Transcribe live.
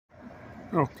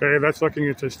Okay, that's looking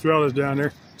at the Estrellas down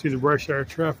there. See the rush hour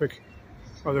traffic.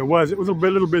 Oh, there was. It was a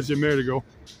little busy a minute ago.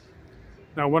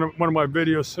 Now, one of my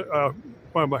videos,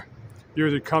 one of my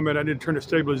viewers had commented I need to turn the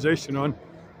stabilization on.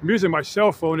 I'm using my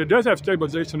cell phone. It does have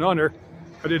stabilization on there.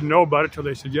 I didn't know about it till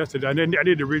they suggested it. I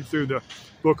need to read through the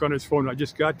book on this phone. I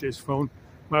just got this phone.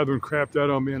 My other one crapped out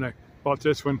on me, and I bought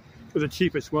this one. It was the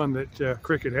cheapest one that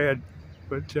Cricket had,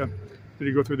 but I need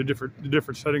to go through the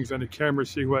different settings on the camera,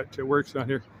 see what works on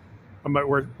here. I might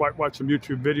watch some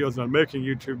YouTube videos on making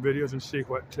YouTube videos and see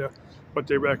what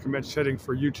they recommend setting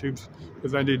for YouTube's,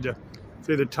 because I need to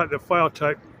see the file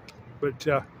type. But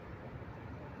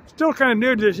still kind of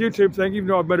new to this YouTube thing, even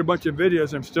though I've made a bunch of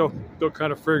videos. I'm still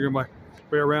kind of figuring my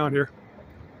way around here.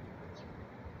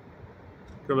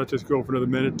 So let this go for another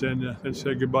minute and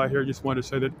say goodbye here. Just wanted to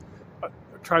say that I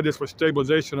tried this with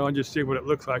stabilization on, just see what it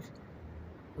looks like.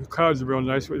 The clouds are real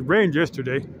nice. It rained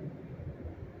yesterday.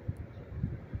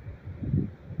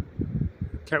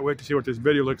 Can't wait to see what this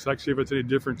video looks like, see if it's any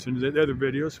different in the other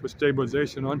videos with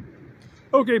stabilization on.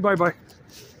 Okay, bye-bye.